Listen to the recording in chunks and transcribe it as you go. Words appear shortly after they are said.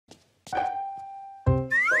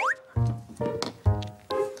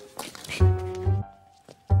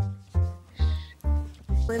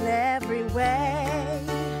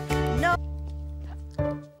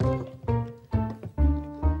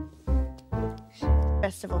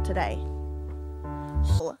festival today.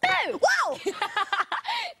 No! Wow!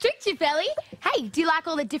 Tricked you, Fely. Hey, do you like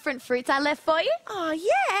all the different fruits I left for you? Oh,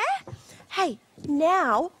 yeah. Hey,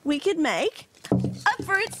 now we could make a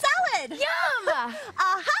fruit salad. Yum!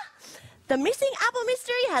 Aha! The missing apple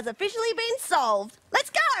mystery has officially been solved. Let's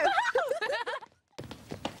go!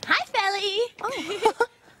 Hi, Fely. Oh.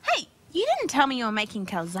 Hey, you didn't tell me you were making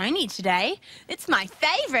calzone today. It's my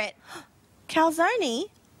favourite. Calzone?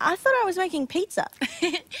 I thought I was making pizza.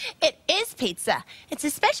 It is pizza. It's a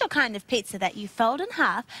special kind of pizza that you fold in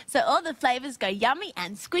half so all the flavours go yummy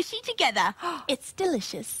and squishy together. It's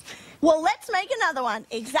delicious. Well, let's make another one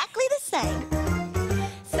exactly the same.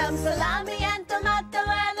 Some salami and tomato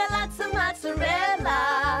and lots of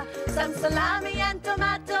mozzarella. Some salami and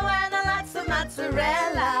tomato and lots of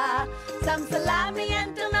mozzarella. Some salami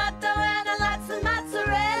and tomato and lots of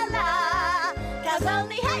mozzarella.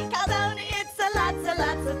 Calzone, hey, calzone, it's a lots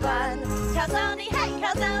of fun. Calzone, hey,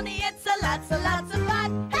 calzone, it's a lots of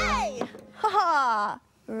fun. Hey! Ha!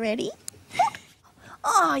 Ready?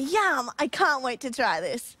 Oh, yum! I can't wait to try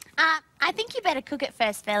this. I think you better cook it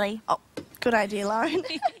first, Fely. Oh, good idea, Lauren.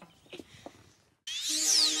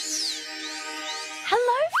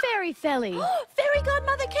 Hello, Fairy Fely. Fairy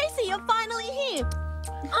Godmother Casey, you're finally here.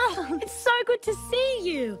 Oh, it's so good to see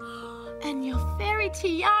you. And your fairy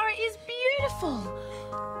tiara is beautiful.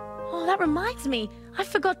 Oh, that reminds me, I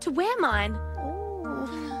forgot to wear mine.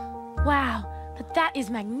 Wow, but that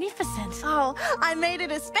is magnificent. Oh, I made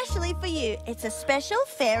it especially for you. It's a special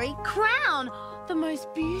fairy Crown, the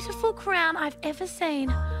most beautiful crown I've ever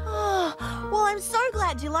seen. Oh, well, I'm so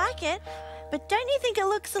glad you like it. But don't you think it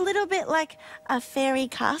looks a little bit like a fairy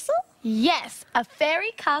castle? Yes, a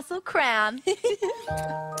fairy castle crown.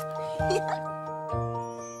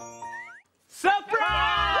 Surprise!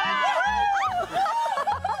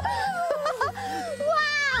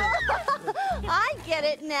 Wow! I get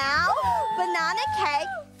it now. Banana cake,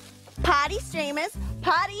 party streamers,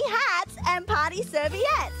 party hats, and party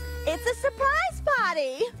serviettes. It's a surprise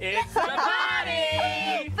party. It's a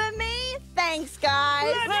party! For me, thanks,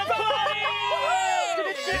 guys. Let's party!